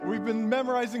We've been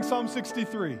memorizing Psalm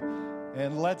 63.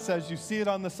 And let's, as you see it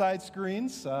on the side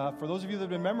screens, for those of you that have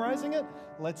been memorizing it,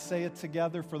 let's say it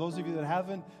together. For those of you that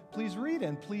haven't, please read,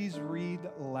 and please read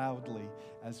loudly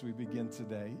as we begin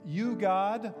today. You,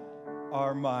 God,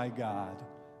 are my God.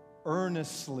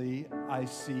 Earnestly I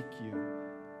seek you.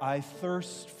 I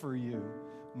thirst for you.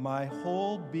 My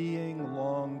whole being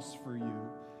longs for you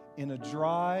in a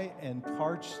dry and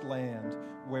parched land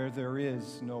where there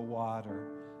is no water.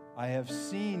 I have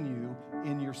seen you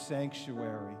in your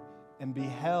sanctuary and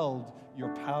beheld your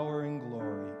power and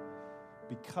glory.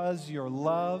 Because your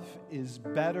love is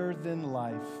better than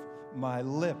life, my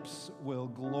lips will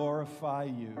glorify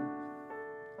you.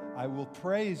 I will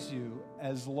praise you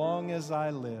as long as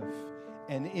I live,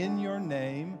 and in your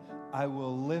name I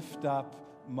will lift up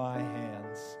my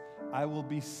hands. I will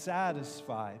be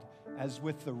satisfied as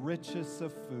with the richest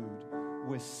of food.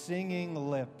 With singing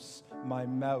lips, my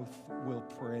mouth will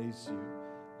praise you.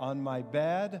 On my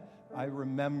bed, I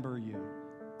remember you.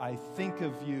 I think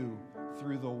of you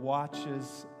through the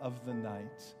watches of the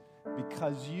night.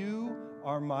 Because you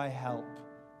are my help,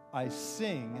 I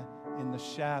sing in the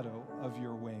shadow of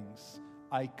your wings.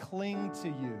 I cling to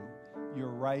you. Your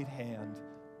right hand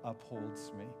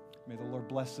upholds me. May the Lord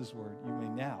bless his word. You may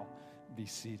now be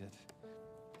seated.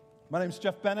 My name is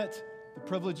Jeff Bennett. The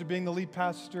privilege of being the lead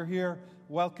pastor here.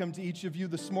 Welcome to each of you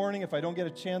this morning. If I don't get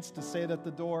a chance to say it at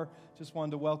the door, just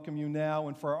wanted to welcome you now.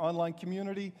 And for our online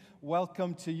community,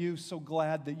 welcome to you. So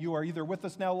glad that you are either with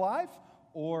us now live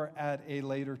or at a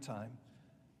later time.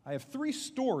 I have 3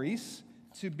 stories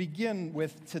to begin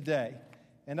with today.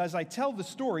 And as I tell the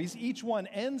stories, each one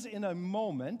ends in a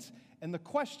moment. And the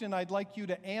question I'd like you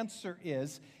to answer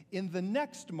is, in the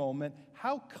next moment,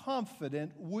 how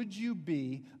confident would you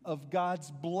be of God's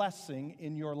blessing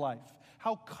in your life?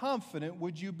 How confident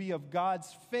would you be of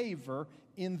God's favor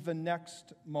in the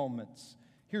next moments?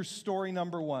 Here's story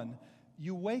number 1.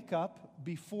 You wake up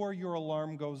before your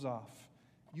alarm goes off.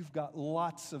 You've got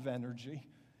lots of energy.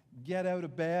 Get out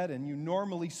of bed, and you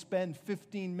normally spend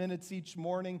 15 minutes each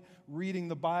morning reading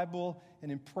the Bible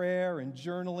and in prayer and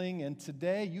journaling, and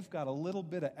today you've got a little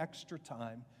bit of extra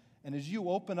time. And as you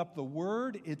open up the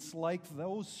Word, it's like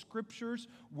those scriptures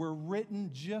were written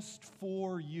just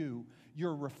for you.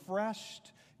 You're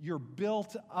refreshed. You're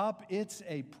built up. It's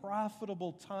a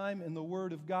profitable time in the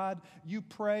Word of God. You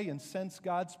pray and sense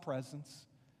God's presence.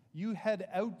 You head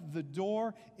out the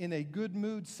door in a good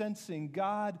mood, sensing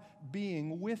God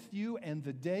being with you, and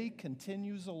the day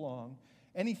continues along.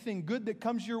 Anything good that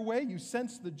comes your way, you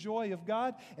sense the joy of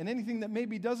God, and anything that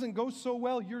maybe doesn't go so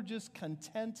well, you're just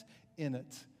content in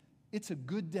it. It's a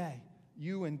good day,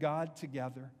 you and God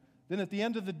together. Then at the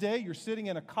end of the day, you're sitting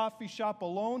in a coffee shop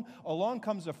alone. Along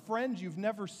comes a friend you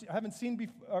haven't seen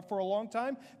for a long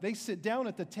time. They sit down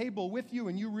at the table with you,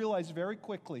 and you realize very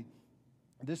quickly,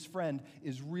 this friend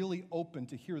is really open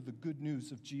to hear the good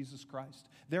news of Jesus Christ.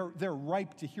 They're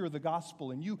ripe to hear the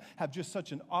gospel, and you have just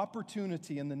such an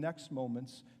opportunity in the next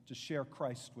moments to share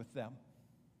Christ with them.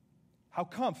 How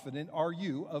confident are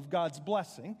you of God's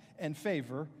blessing and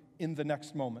favor in the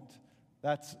next moment?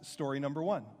 That's story number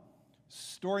 1.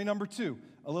 Story number 2,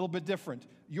 a little bit different.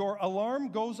 Your alarm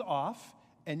goes off,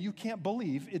 and you can't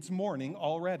believe it's morning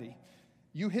already.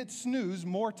 You hit snooze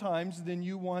more times than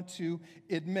you want to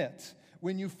admit.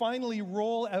 When you finally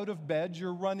roll out of bed,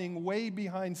 you're running way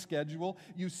behind schedule.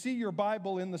 You see your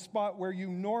Bible in the spot where you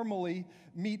normally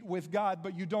meet with God,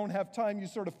 but you don't have time. You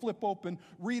sort of flip open,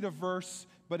 read a verse,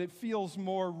 but it feels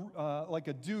more like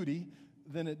a duty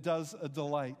than it does a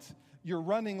delight. You're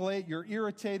running late, you're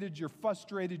irritated, you're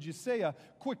frustrated. You say a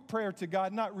quick prayer to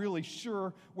God, not really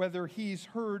sure whether he's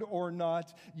heard or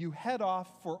not. You head off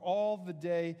for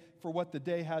what the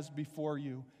day has before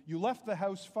you. You left the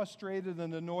house frustrated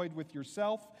and annoyed with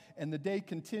yourself, and the day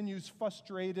continues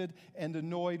frustrated and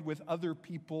annoyed with other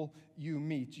people you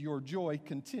meet. Your joy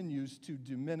continues to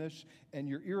diminish, and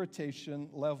your irritation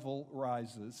level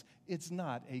rises. It's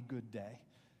not a good day.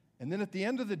 And then at the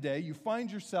end of the day, you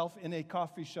find yourself in a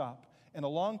coffee shop. And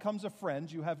along comes a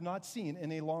friend you have not seen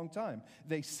in a long time.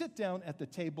 They sit down at the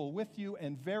table with you,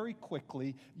 and very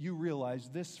quickly you realize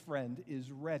this friend is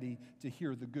ready to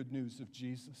hear the good news of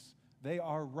Jesus. They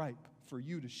are ripe for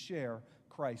you to share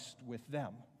Christ with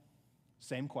them.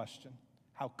 Same question.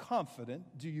 How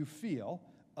confident do you feel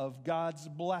of God's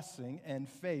blessing and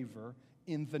favor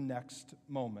in the next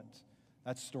moment?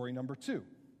 That's story number 2.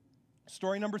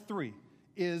 Story number 3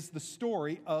 is the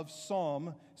story of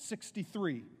Psalm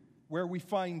 63. Where we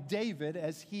find David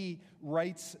as he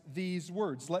writes these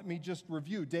words. Let me just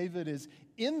review. David is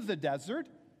in the desert.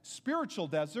 spiritual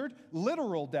desert,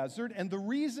 literal desert, and the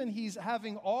reason he's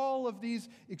having all of these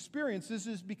experiences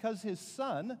is because his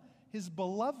son, his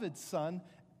beloved son,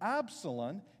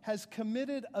 Absalom, has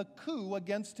committed a coup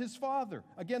against his father,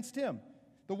 against him.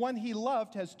 The one he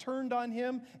loved has turned on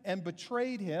him and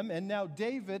betrayed him, and now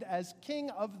David, as king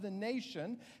of the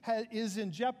nation, is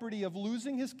in jeopardy of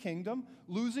losing his kingdom,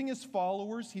 losing his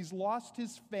followers, he's lost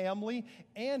his family,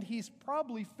 and he's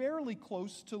probably fairly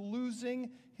close to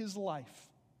losing his life.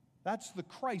 That's the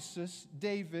crisis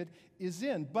David is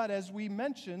in. But as we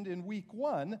mentioned in week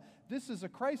 1, this is a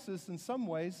crisis in some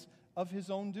ways of his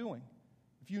own doing.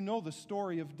 If you know the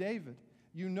story of David,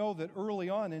 you know that early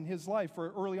on in his life,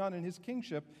 or early on in his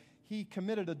kingship, he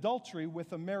committed adultery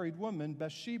with a married woman,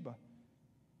 Bathsheba.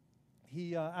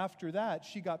 After that,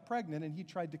 she got pregnant, and he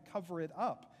tried to cover it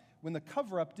up. When the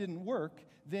cover-up didn't work,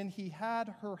 then he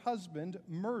had her husband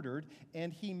murdered,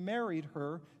 and he married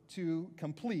her to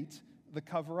complete the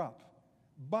cover-up.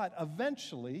 But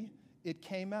eventually, it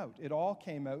came out. It all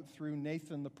came out through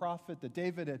Nathan the prophet that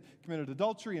David had committed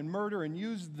adultery and murder and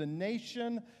used the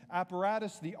nation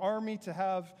apparatus, the army, to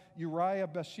have Uriah,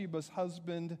 Bathsheba's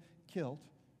husband, killed.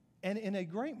 And in a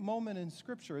great moment in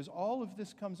Scripture, as all of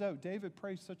this comes out, David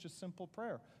prays such a simple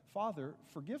prayer. Father,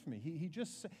 forgive me. He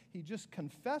just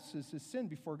confesses his sin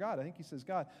before God. I think he says,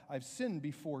 God, I've sinned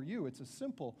before you. It's a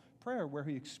simple prayer where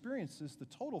he experiences the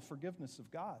total forgiveness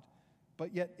of God.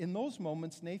 But yet, in those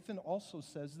moments, Nathan also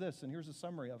says this, and here's a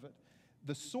summary of it.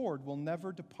 The sword will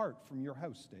never depart from your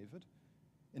house, David.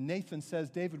 And Nathan says,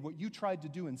 David, what you tried to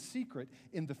do in secret,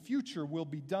 in the future will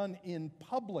be done in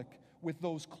public with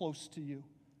those close to you.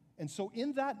 And so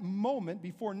in that moment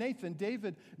before Nathan,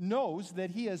 David knows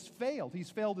that he has failed. He's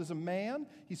failed as a man,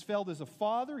 he's failed as a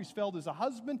father, he's failed as a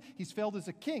husband, he's failed as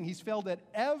a king. He's failed at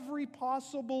every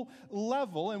possible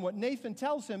level. And what Nathan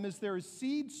tells him is there is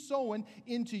seeds sown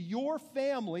into your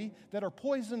family that are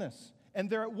poisonous. And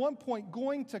they're at one point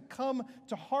going to come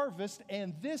to harvest,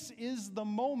 and this is the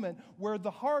moment where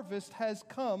the harvest has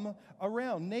come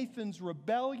around. Nathan's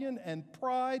rebellion and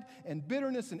pride and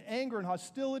bitterness and anger and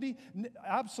hostility,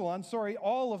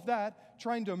 all of that,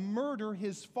 trying to murder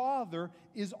his father,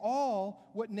 is all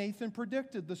what Nathan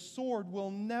predicted. The sword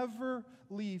will never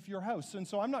leave your house. And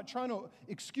so I'm not trying to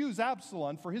excuse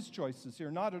Absalom for his choices here,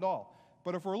 not at all.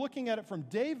 But if we're looking at it from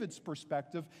David's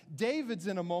perspective, David's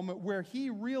in a moment where he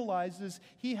realizes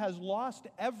he has lost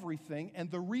everything,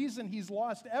 and the reason he's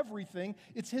lost everything,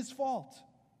 it's his fault.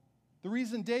 The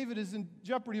reason David is in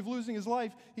jeopardy of losing his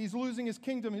life, he's losing his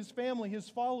kingdom, his family, his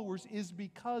followers, is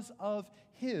because of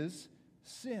his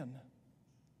sin.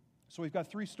 So we've got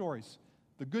 3 stories.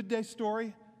 The good day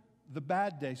story, the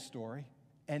bad day story,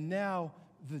 and now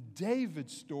the David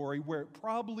story where it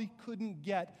probably couldn't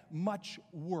get much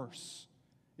worse.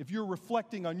 If you're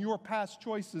reflecting on your past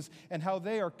choices and how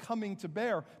they are coming to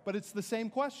bear, but it's the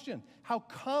same question. How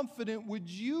confident would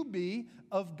you be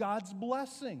of God's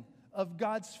blessing, of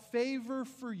God's favor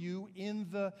for you in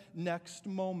the next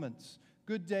moments?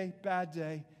 Good day, bad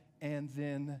day, and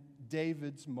then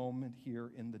David's moment here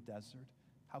in the desert.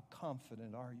 How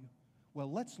confident are you? Well,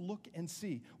 let's look and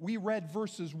see. We read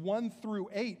verses 1 through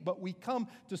 8, but we come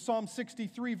to Psalm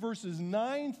 63, verses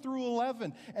 9 through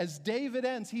 11. As David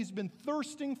ends, he's been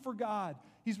thirsting for God.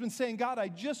 He's been saying, God, I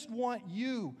just want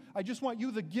you. I just want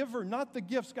you, the giver, not the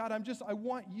gifts. God, I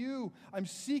want you. I'm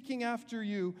seeking after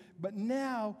you. But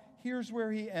now, here's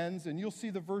where he ends, and you'll see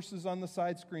the verses on the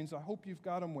side screens. I hope you've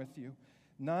got them with you.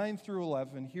 9 through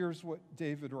 11, here's what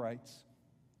David writes.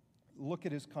 Look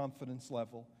at his confidence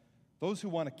level. Those who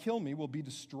want to kill me will be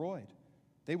destroyed.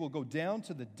 They will go down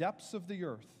to the depths of the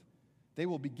earth. They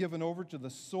will be given over to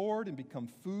the sword and become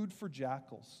food for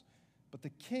jackals. But the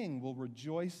king will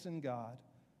rejoice in God.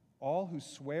 All who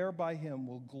swear by him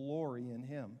will glory in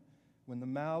him,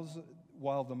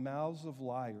 while the mouths of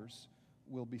liars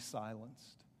will be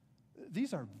silenced.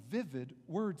 These are vivid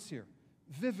words here.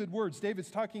 Vivid words. David's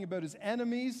talking about his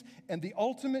enemies and the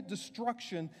ultimate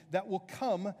destruction that will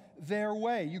come their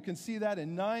way. You can see that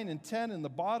in 9 and 10 in the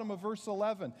bottom of verse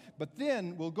 11. But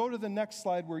then we'll go to the next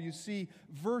slide where you see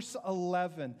verse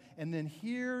 11. And then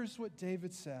here's what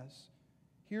David says.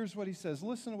 Here's what he says.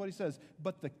 Listen to what he says.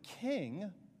 But the king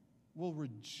will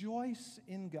rejoice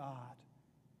in God.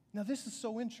 Now, this is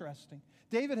so interesting.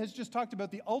 David has just talked about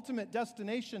the ultimate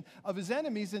destination of his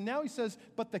enemies, and now he says,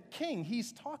 but the king,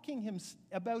 he's talking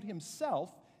about himself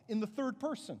in the third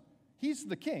person. He's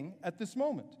the king at this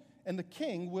moment, and the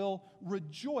king will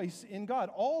rejoice in God.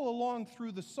 All along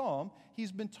through the psalm,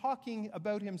 he's been talking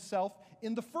about himself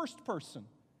in the first person,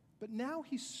 but now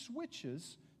he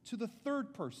switches to the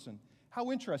third person.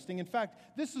 How interesting. In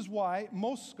fact, this is why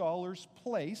most scholars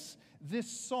place this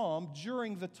psalm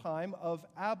during the time of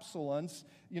Absalom's,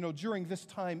 during this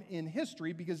time in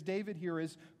history, because David here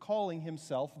is calling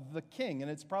himself the king. And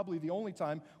it's probably the only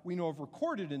time we know of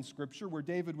recorded in Scripture where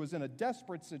David was in a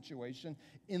desperate situation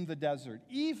in the desert.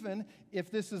 Even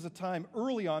if this is a time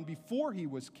early on before he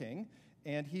was king,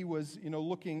 and he was,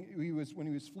 when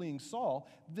he was fleeing Saul,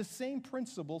 the same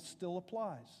principle still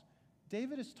applies.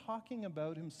 David is talking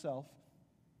about himself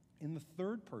in the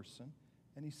third person,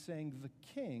 and he's saying, the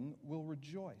king will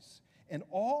rejoice, and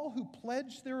all who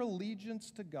pledge their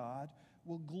allegiance to God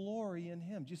will glory in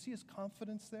him. Do you see his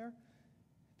confidence there?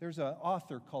 There's an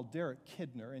author called Derek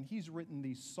Kidner, and he's written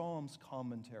these Psalms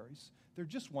commentaries. They're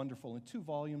just wonderful in 2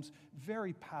 volumes,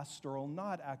 very pastoral,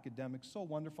 not academic, so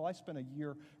wonderful. I spent a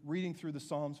year reading through the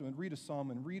Psalms and would read a psalm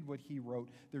and read what he wrote.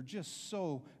 They're just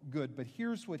so good. But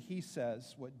here's what he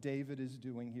says, what David is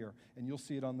doing here, and you'll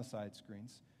see it on the side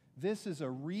screens. This is a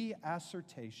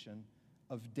reassertion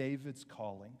of David's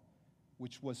calling,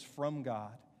 which was from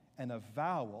God, and a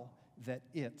avowal that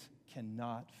it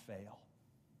cannot fail.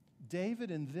 David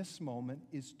in this moment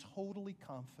is totally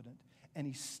confident, and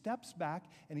he steps back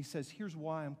and he says, here's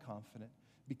why I'm confident.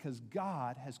 Because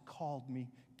God has called me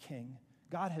king.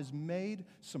 God has made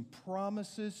some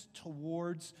promises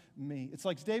towards me. It's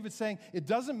like David saying, it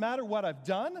doesn't matter what I've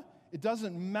done. It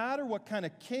doesn't matter what kind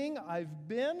of king I've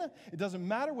been. It doesn't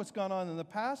matter what's gone on in the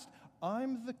past.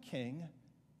 I'm the king,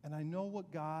 and I know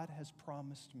what God has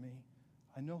promised me.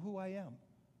 I know who I am.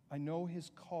 I know his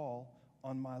call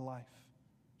on my life.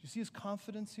 Do you see his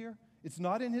confidence here? It's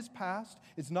not in his past.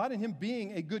 It's not in him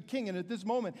being a good king. And at this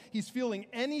moment, he's feeling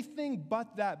anything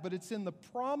but that. But it's in the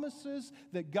promises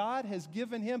that God has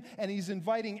given him. And he's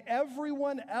inviting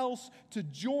everyone else to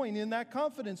join in that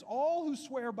confidence. All who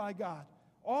swear by God,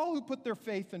 all who put their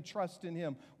faith and trust in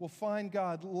him will find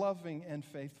God loving and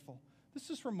faithful. This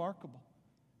is remarkable.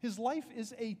 His life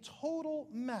is a total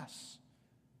mess.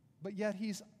 But yet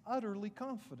he's utterly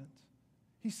confident.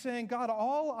 He's saying, God,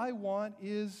 all I want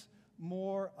is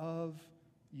more of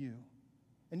you.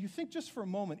 And you think just for a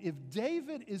moment, if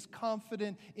David is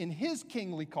confident in his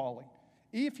kingly calling,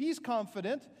 if he's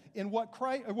confident in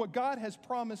what God has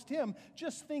promised him,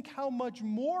 just think how much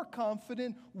more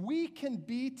confident we can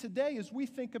be today as we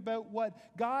think about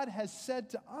what God has said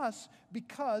to us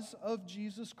because of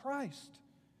Jesus Christ.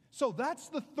 So that's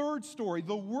the third story,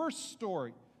 the worst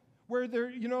story, where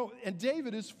and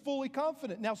David is fully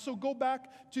confident. Now, so go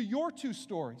back to your 2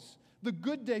 stories. The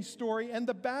good day story and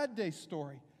the bad day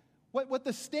story. What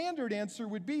the standard answer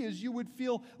would be is you would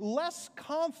feel less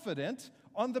confident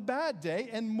on the bad day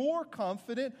and more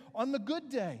confident on the good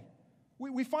day.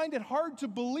 We find it hard to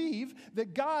believe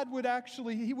that God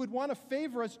he would want to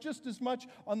favor us just as much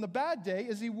on the bad day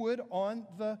as he would on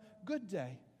the good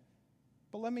day.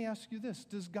 But let me ask you this,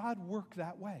 does God work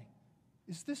that way?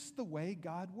 Is this the way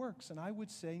God works? And I would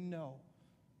say no.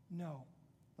 No.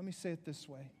 Let me say it this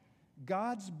way.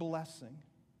 God's blessing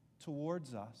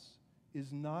towards us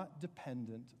is not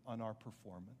dependent on our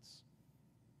performance.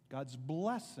 God's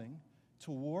blessing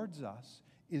towards us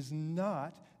is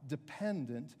not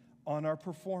dependent on our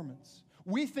performance.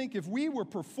 We think if we were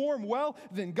perform well,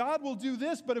 then God will do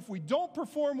this, but if we don't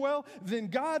perform well, then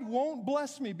God won't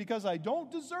bless me because I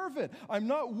don't deserve it. I'm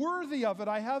not worthy of it.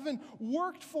 I haven't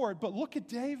worked for it. But look at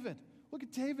David. Look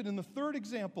at David in the third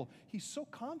example. He's so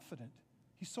confident.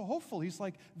 He's so hopeful. He's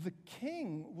like, the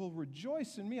king will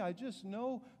rejoice in me. I just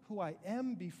know who I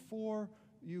am before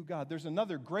you, God. There's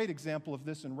another great example of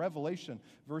this in Revelation,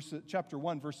 chapter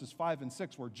 1, verses 5 and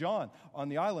 6, where John on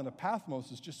the island of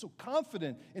Patmos is just so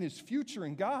confident in his future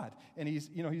in God. And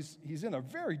he's in a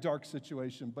very dark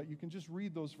situation, but you can just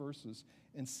read those verses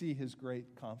and see his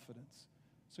great confidence.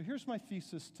 So here's my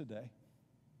thesis today,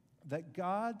 that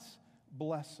God's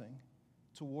blessing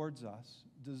towards us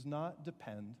does not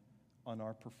depend on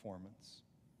our performance.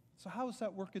 So how does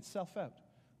that work itself out?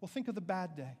 Well, think of the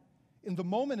bad day. In the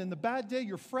moment, in the bad day,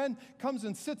 your friend comes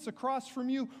and sits across from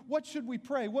you. What should we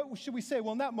pray? What should we say?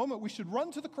 Well, in that moment, we should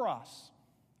run to the cross.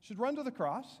 We should run to the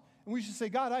cross, and we should say,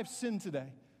 God, I've sinned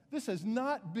today. This has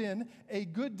not been a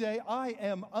good day. I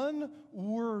am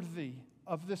unworthy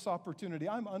of this opportunity.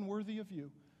 I'm unworthy of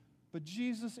you. But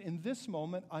Jesus, in this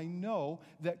moment, I know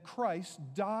that Christ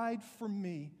died for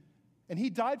me. And he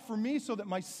died for me so that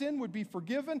my sin would be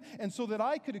forgiven and so that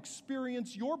I could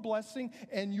experience your blessing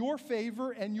and your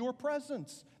favor and your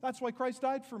presence. That's why Christ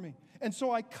died for me. And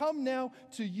so I come now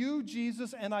to you,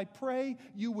 Jesus, and I pray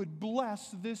you would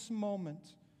bless this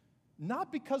moment.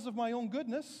 Not because of my own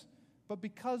goodness, but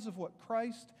because of what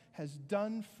Christ has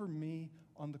done for me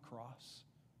on the cross.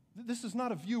 This is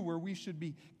not a view where we should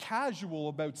be casual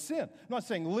about sin. I'm not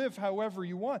saying live however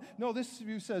you want. No, this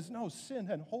view says, no, sin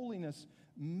and holiness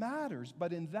matters.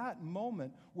 But in that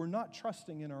moment, we're not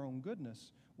trusting in our own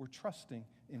goodness. We're trusting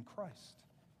in Christ.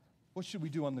 What should we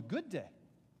do on the good day?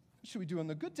 What should we do on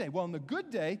the good day? Well, on the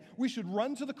good day, we should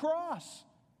run to the cross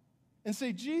and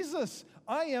say, Jesus,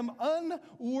 I am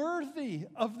unworthy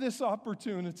of this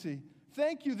opportunity.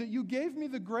 Thank you that you gave me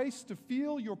the grace to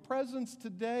feel your presence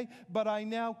today, but I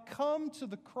now come to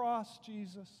the cross,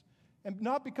 Jesus. And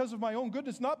not because of my own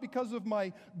goodness, not because of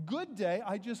my good day,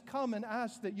 I just come and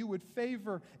ask that you would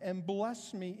favor and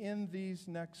bless me in these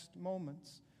next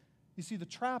moments. You see, the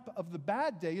trap of the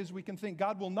bad day is we can think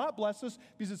God will not bless us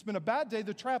because it's been a bad day.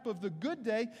 The trap of the good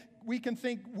day, we can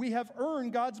think we have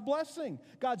earned God's blessing.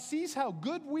 God sees how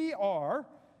good we are,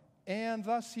 and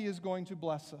thus he is going to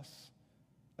bless us.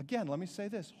 Again, let me say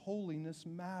this, holiness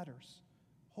matters.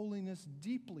 Holiness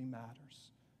deeply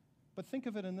matters. But think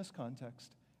of it in this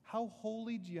context. How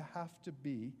holy do you have to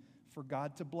be for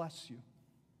God to bless you?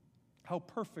 How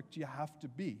perfect do you have to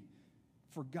be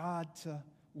for God to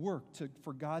work,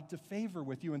 for God to favor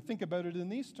with you? And think about it in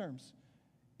these terms.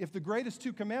 If the greatest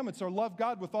two commandments are love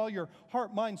God with all your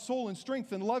heart, mind, soul, and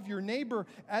strength, and love your neighbor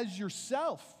as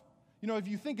yourself, if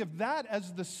you think of that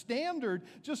as the standard,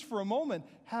 just for a moment,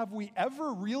 have we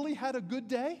ever really had a good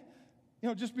day?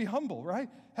 Just be humble, right?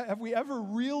 Have we ever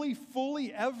really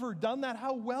fully ever done that?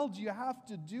 How well do you have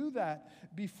to do that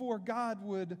before God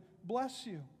would bless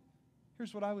you?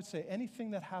 Here's what I would say.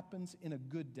 Anything that happens in a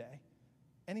good day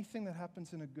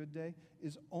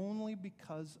is only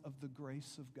because of the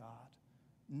grace of God,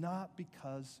 not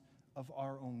because of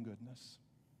our own goodness.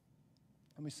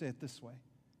 Let me say it this way.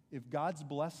 If God's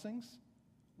blessings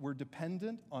were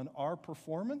dependent on our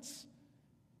performance,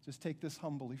 just take this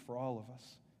humbly for all of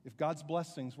us. If God's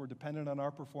blessings were dependent on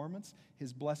our performance,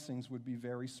 his blessings would be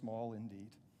very small indeed.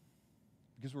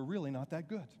 Because we're really not that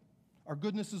good. Our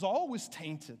goodness is always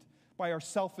tainted by our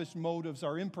selfish motives,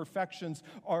 our imperfections,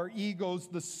 our egos,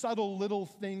 the subtle little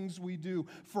things we do.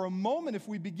 For a moment, if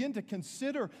we begin to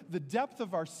consider the depth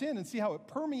of our sin and see how it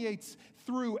permeates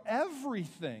through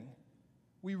everything,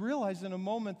 we realize in a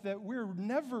moment that we're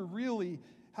never really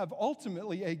have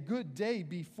ultimately a good day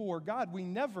before God. We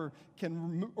never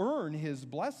can earn his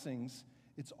blessings.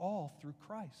 It's all through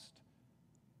Christ.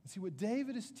 And see, what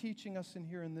David is teaching us in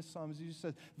here in this psalm is he just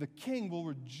says, the king will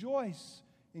rejoice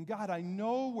in God. I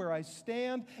know where I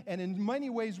stand, and in many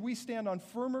ways we stand on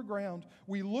firmer ground.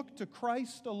 We look to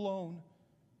Christ alone,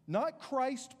 not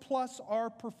Christ plus our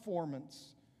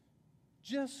performance,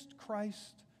 just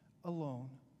Christ alone.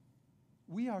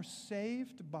 We are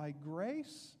saved by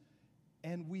grace,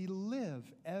 and we live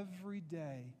every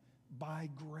day by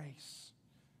grace.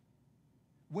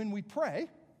 When we pray,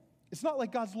 it's not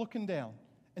like God's looking down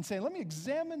and saying, let me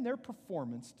examine their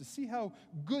performance to see how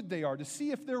good they are, to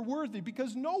see if they're worthy,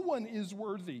 because no one is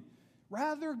worthy.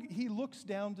 Rather, he looks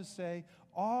down to say,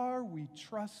 are we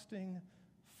trusting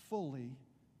fully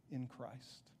in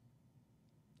Christ?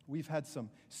 We've had some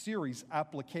series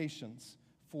applications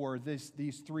for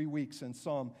these 3 weeks in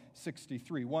Psalm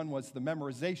 63. One was the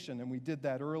memorization, and we did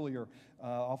that earlier.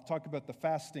 I'll talk about the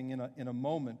fasting in a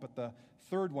moment, but the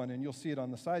third one, and you'll see it on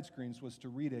the side screens, was to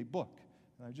read a book.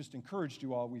 And I just encouraged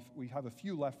you all, we have a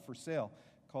few left for sale,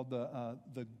 called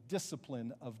the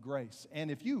Discipline of Grace. And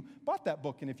if you bought that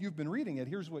book and if you've been reading it,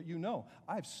 here's what you know.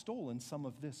 I've stolen some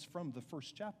of this from the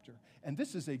first chapter. And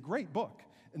this is a great book.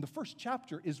 And the first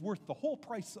chapter is worth the whole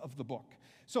price of the book.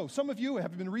 So some of you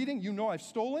have been reading, you know I've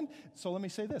stolen. So let me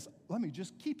say this. Let me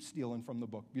just keep stealing from the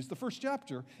book because the first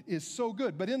chapter is so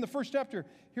good. But in the first chapter,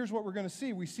 here's what we're going to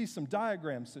see. We see some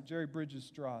diagrams that Jerry Bridges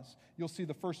draws. You'll see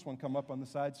the first one come up on the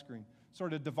side screen.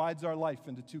 Sort of divides our life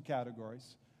into two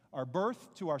categories. Our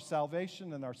birth to our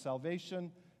salvation and our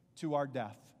salvation to our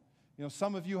death.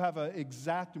 Some of you have an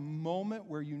exact moment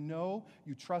where you know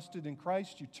you trusted in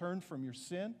Christ, you turned from your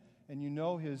sin, and you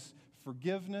know his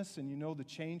forgiveness, and you know the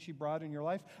change he brought in your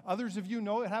life. Others of you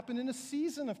know it happened in a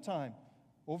season of time.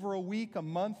 Over a week, a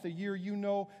month, a year, you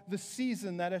know the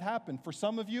season that it happened. For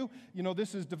some of you,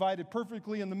 this is divided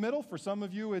perfectly in the middle. For some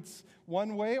of you, it's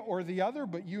one way or the other,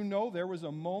 but you know there was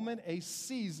a moment, a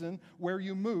season, where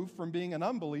you moved from being an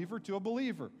unbeliever to a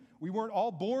believer. We weren't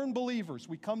all born believers.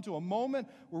 We come to a moment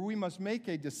where we must make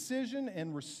a decision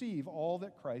and receive all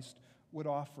that Christ would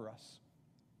offer us.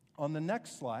 On the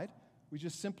next slide, we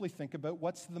just simply think about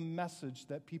what's the message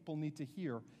that people need to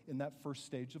hear in that first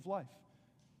stage of life.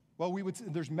 Well,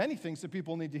 there's many things that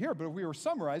people need to hear, but if we were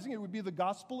summarizing, it would be the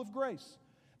gospel of grace.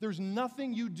 There's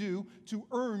nothing you do to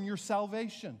earn your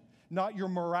salvation. not your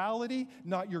morality,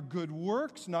 not your good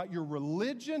works, not your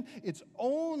religion. It's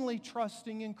only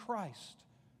trusting in Christ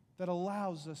that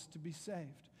allows us to be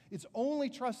saved. It's only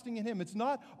trusting in Him. It's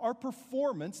not our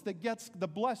performance that gets the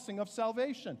blessing of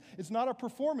salvation. It's not our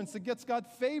performance that gets God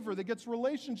favor, that gets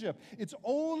relationship. It's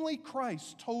only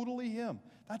Christ, totally Him.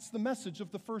 That's the message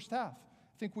of the first half.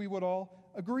 I think we would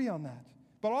all agree on that.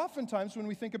 But oftentimes when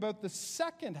we think about the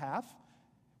second half,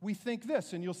 we think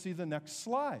this, and you'll see the next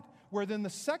slide, where then the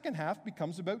second half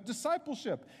becomes about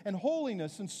discipleship and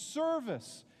holiness and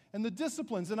service and the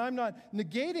disciplines. And I'm not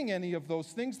negating any of those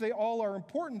things. They all are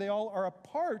important. They all are a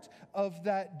part of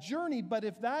that journey. But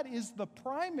if that is the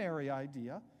primary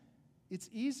idea, it's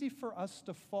easy for us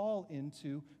to fall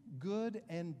into good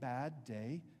and bad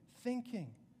day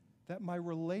thinking, that my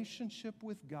relationship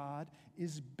with God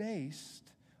is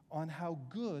based on how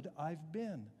good I've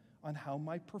been, on how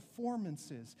my performance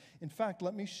is. In fact,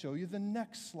 let me show you the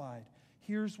next slide.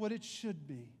 Here's what it should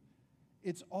be.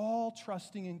 It's all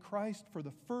trusting in Christ for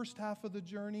the first half of the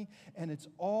journey, and it's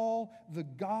all the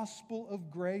gospel of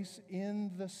grace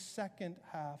in the second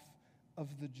half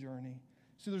of the journey.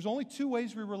 So there's only two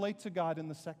ways we relate to God in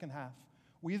the second half.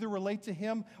 We either relate to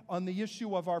Him on the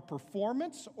issue of our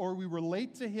performance, or we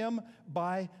relate to Him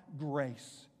by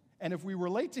grace. And if we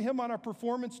relate to Him on our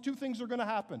performance, two things are going to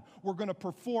happen. We're going to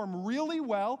perform really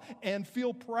well and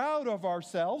feel proud of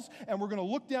ourselves, and we're going to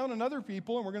look down on other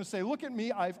people, and we're going to say, look at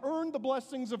me, I've earned the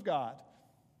blessings of God.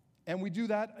 And we do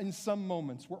that in some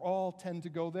moments. We all tend to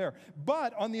go there.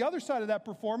 But on the other side of that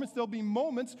performance, there'll be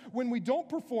moments when we don't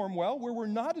perform well, where we're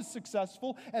not as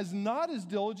successful, not as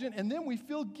diligent, and then we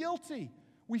feel guilty.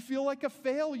 We feel like a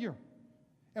failure.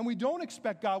 And we don't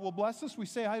expect God will bless us. We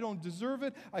say, I don't deserve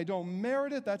it. I don't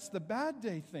merit it. That's the bad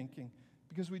day thinking,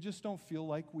 because we just don't feel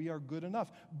like we are good enough.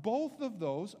 Both of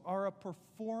those are a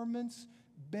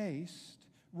performance-based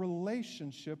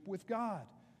relationship with God.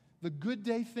 The good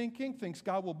day thinking thinks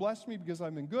God will bless me because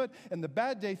I'm in good, and the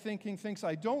bad day thinking thinks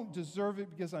I don't deserve it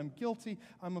because I'm guilty,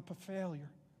 I'm a failure.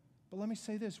 But let me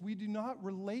say this, we do not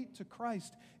relate to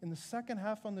Christ in the second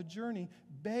half on the journey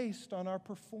based on our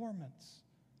performance.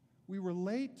 We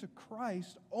relate to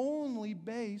Christ only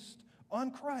based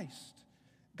on Christ.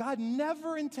 God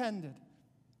never intended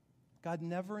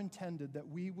that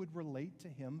we would relate to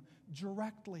Him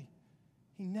directly.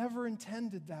 He never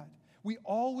intended that. We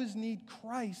always need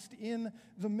Christ in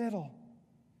the middle.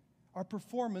 Our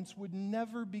performance would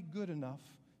never be good enough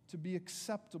to be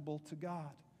acceptable to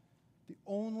God. The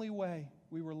only way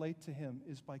we relate to Him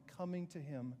is by coming to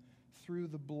Him through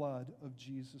the blood of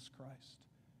Jesus Christ.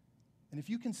 And if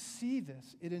you can see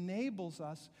this, it enables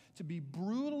us to be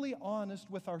brutally honest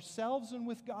with ourselves and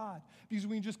with God. Because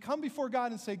we can just come before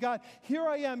God and say, God, here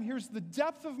I am. Here's the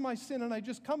depth of my sin, and I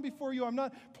just come before you. I'm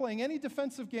not playing any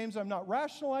defensive games. I'm not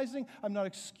rationalizing. I'm not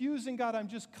excusing God. I'm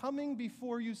just coming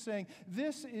before you saying,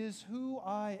 this is who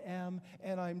I am,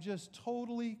 and I'm just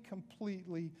totally,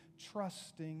 completely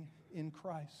trusting in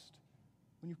Christ.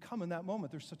 When you come in that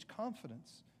moment, there's such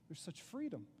confidence. There's such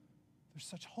freedom. There's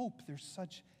such hope. There's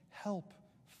such help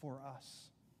for us.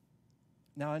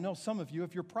 Now, I know some of you,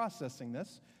 if you're processing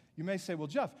this, you may say, well,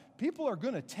 Jeff, people are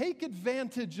going to take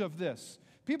advantage of this.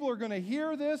 People are going to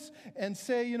hear this and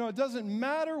say, it doesn't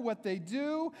matter what they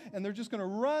do, and they're just going to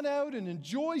run out and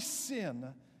enjoy sin.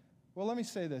 Well, let me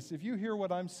say this. If you hear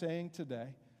what I'm saying today,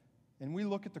 and we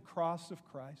look at the cross of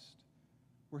Christ,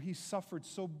 where He suffered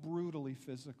so brutally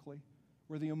physically,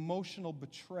 where the emotional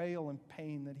betrayal and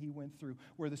pain that He went through,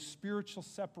 where the spiritual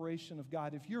separation of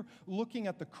God. If you're looking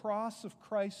at the cross of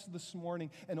Christ this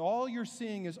morning and all you're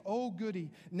seeing is, oh,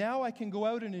 goody, now I can go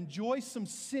out and enjoy some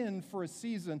sin for a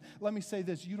season, let me say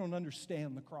this, you don't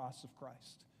understand the cross of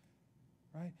Christ.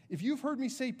 Right? If you've heard me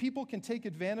say people can take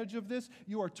advantage of this,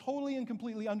 you are totally and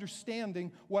completely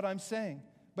understanding what I'm saying.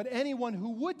 But anyone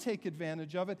who would take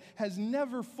advantage of it has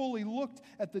never fully looked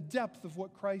at the depth of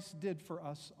what Christ did for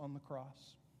us on the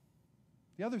cross.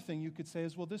 The other thing you could say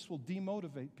is, well, this will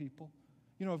demotivate people.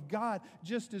 If God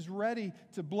just is ready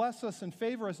to bless us and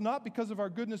favor us, not because of our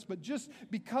goodness, but just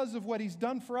because of what He's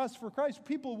done for us for Christ,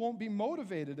 people won't be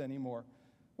motivated anymore.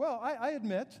 Well, I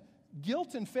admit,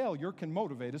 guilt and failure can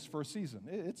motivate us for a season.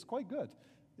 It's quite good.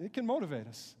 It can motivate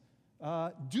us.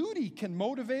 Duty can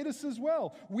motivate us as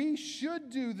well. We should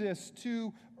do this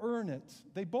to earn it.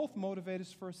 They both motivate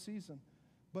us for a season.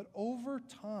 But over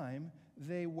time,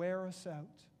 they wear us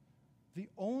out. The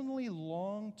only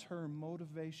long-term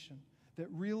motivation that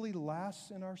really lasts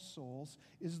in our souls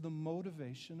is the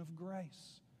motivation of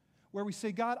grace, where we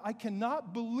say, God, I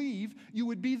cannot believe you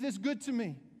would be this good to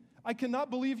me. I cannot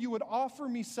believe you would offer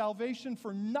me salvation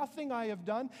for nothing I have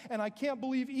done, and I can't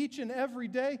believe each and every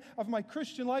day of my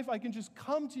Christian life I can just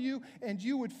come to you and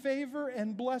you would favor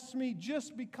and bless me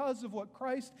just because of what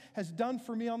Christ has done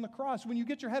for me on the cross. When you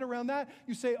get your head around that,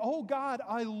 you say, oh God,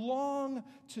 I long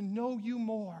to know you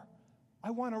more. I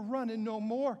want to run and know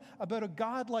more about a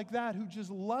God like that who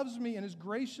just loves me and is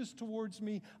gracious towards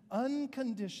me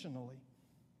unconditionally.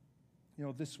 You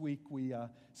know, this week we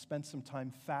spent some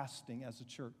time fasting as a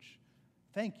church.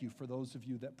 Thank you for those of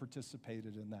you that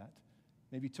participated in that.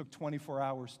 Maybe took 24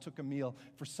 hours, took a meal.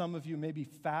 For some of you, maybe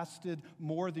fasted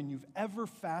more than you've ever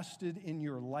fasted in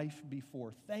your life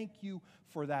before. Thank you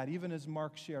for that. Even as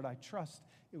Mark shared, I trust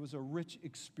it was a rich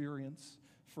experience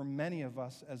for many of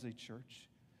us as a church.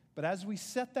 But as we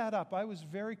set that up, I was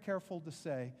very careful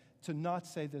to not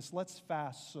say this, let's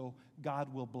fast so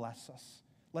God will bless us.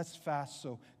 Let's fast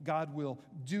so God will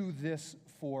do this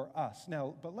for us.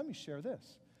 Now, but let me share this.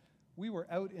 We were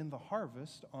out in the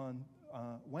harvest on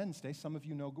Wednesday. Some of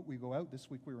you know we go out. This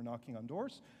week we were knocking on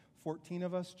doors. 14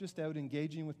 of us just out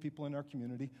engaging with people in our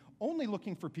community, only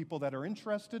looking for people that are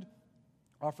interested,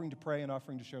 offering to pray and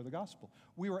offering to share the gospel.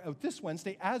 We were out this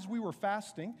Wednesday as we were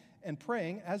fasting and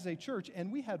praying as a church,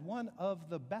 and we had one of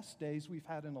the best days we've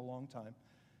had in a long time.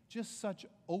 Just such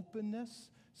openness,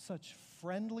 such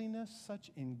friendliness, such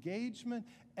engagement.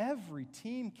 Every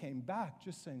team came back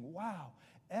just saying, wow,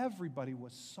 everybody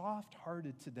was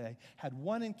soft-hearted today. Had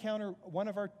one encounter, one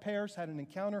of our pairs had an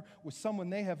encounter with someone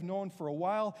they have known for a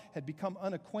while, had become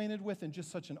unacquainted with, and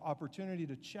just such an opportunity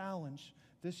to challenge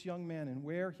this young man and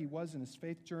where he was in his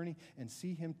faith journey and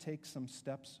see him take some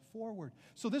steps forward.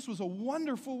 So this was a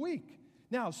wonderful week.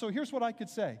 Now, so here's what I could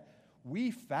say. We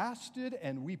fasted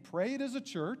and we prayed as a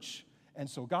church, and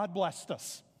so God blessed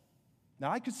us.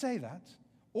 Now, I could say that.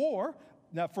 Or,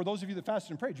 now for those of you that fasted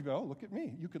and prayed, you go, oh, look at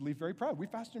me. You could leave very proud. We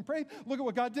fasted and prayed. Look at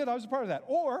what God did. I was a part of that.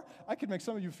 Or, I could make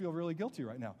some of you feel really guilty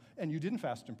right now, and you didn't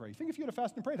fast and pray. Think if you had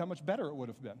fasted and prayed, how much better it would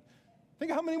have been. Think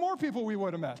of how many more people we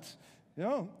would have met. You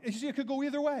know, it could go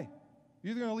either way.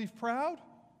 You're either going to leave proud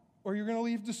or you're going to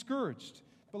leave discouraged.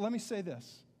 But let me say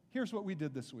this. Here's what we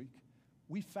did this week.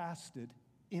 We fasted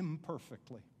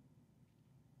imperfectly.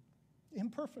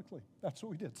 Imperfectly. That's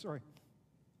what we did. Sorry.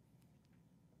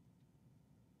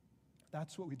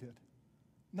 That's what we did.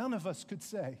 None of us could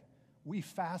say we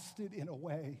fasted in a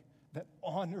way that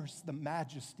honors the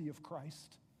majesty of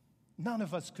Christ. None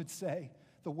of us could say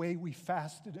the way we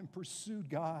fasted and pursued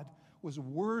God was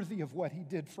worthy of what he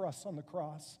did for us on the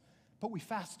cross. But we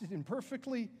fasted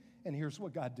imperfectly, and here's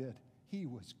what God did. He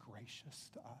was gracious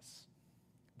to us.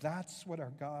 That's what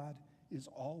our God is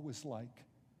always like.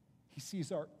 He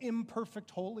sees our imperfect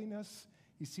holiness.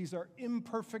 He sees our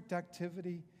imperfect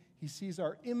activity. He sees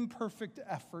our imperfect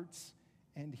efforts,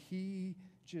 and he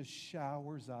just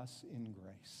showers us in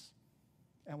grace.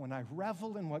 And when I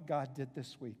revel in what God did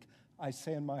this week, I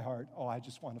say in my heart, oh, I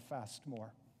just want to fast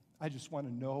more. I just want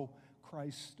to know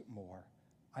Christ more.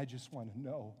 I just want to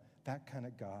know that kind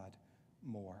of God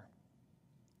more.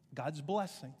 God's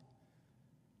blessing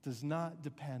does not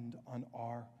depend on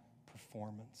our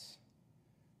performance.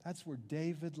 That's where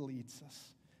David leads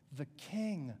us. The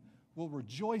king will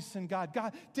rejoice in God.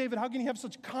 God, David, how can you have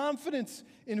such confidence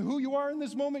in who you are in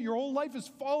this moment? Your whole life is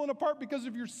falling apart because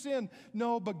of your sin.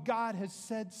 No, but God has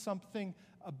said something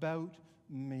about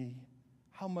me.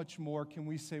 How much more can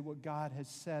we say what God has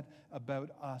said about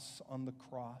us on the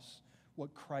cross,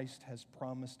 what Christ has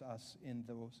promised us in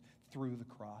those through the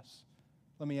cross?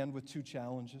 Let me end with two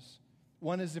challenges.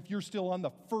 One is if you're still on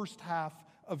the first half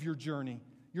of your journey,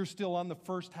 you're still on the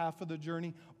first half of the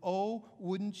journey, oh,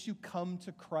 wouldn't you come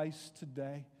to Christ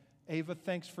today? Ava,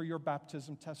 thanks for your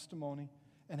baptism testimony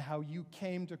and how you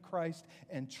came to Christ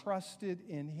and trusted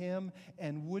in him,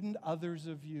 and wouldn't others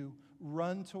of you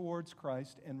run towards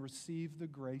Christ and receive the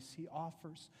grace he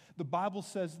offers? The Bible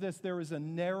says this, there is a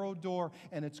narrow door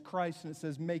and it's Christ, and it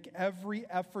says make every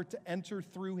effort to enter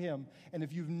through him. And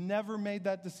if you've never made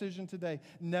that decision today,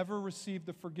 never received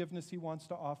the forgiveness he wants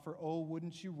to offer, oh,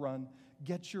 wouldn't you run,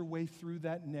 get your way through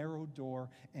that narrow door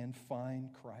and find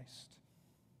Christ?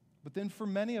 But then for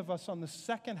many of us on the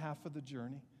second half of the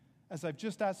journey, as I've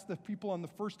just asked the people on the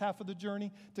first half of the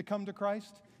journey to come to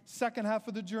Christ, second half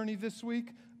of the journey this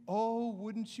week, oh,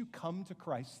 wouldn't you come to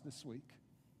Christ this week?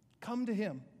 Come to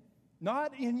him,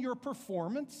 not in your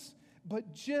performance,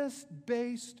 but just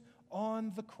based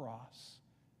on the cross.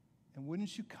 And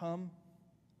wouldn't you come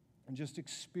and just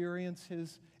experience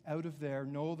his out of there,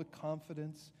 know the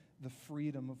confidence, the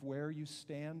freedom of where you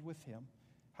stand with him,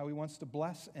 how he wants to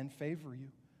bless and favor you.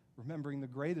 Remembering the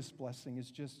greatest blessing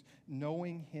is just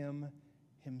knowing him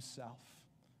himself.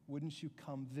 Wouldn't you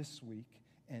come this week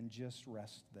and just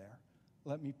rest there.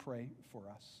 Let me pray for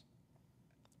us.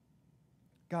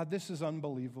 God, this is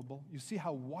unbelievable. You see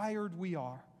how wired we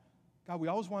are. God, we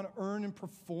always want to earn and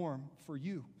perform for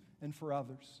you and for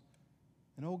others.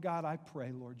 And oh God, I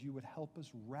pray, Lord, you would help us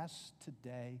rest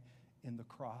today in the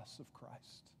cross of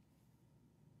Christ.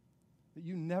 That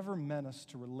you never meant us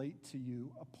to relate to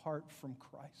you apart from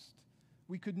Christ.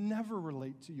 We could never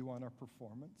relate to you on our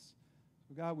performance.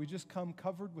 So God, we just come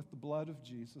covered with the blood of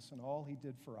Jesus and all he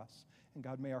did for us. And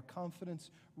God, may our confidence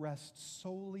rest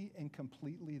solely and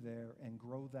completely there and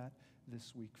grow that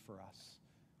this week for us.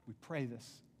 We pray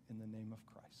this in the name of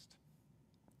Christ.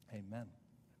 Amen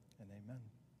and amen.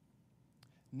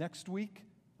 Next week,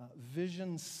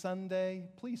 Vision Sunday.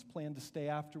 Please plan to stay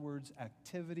afterwards.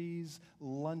 Activities,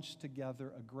 lunch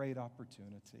together, a great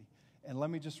opportunity. And let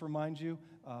me just remind you,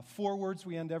 4 words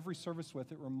we end every service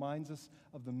with. It reminds us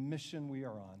of the mission we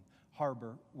are on.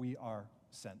 Harbor, we are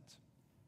sent.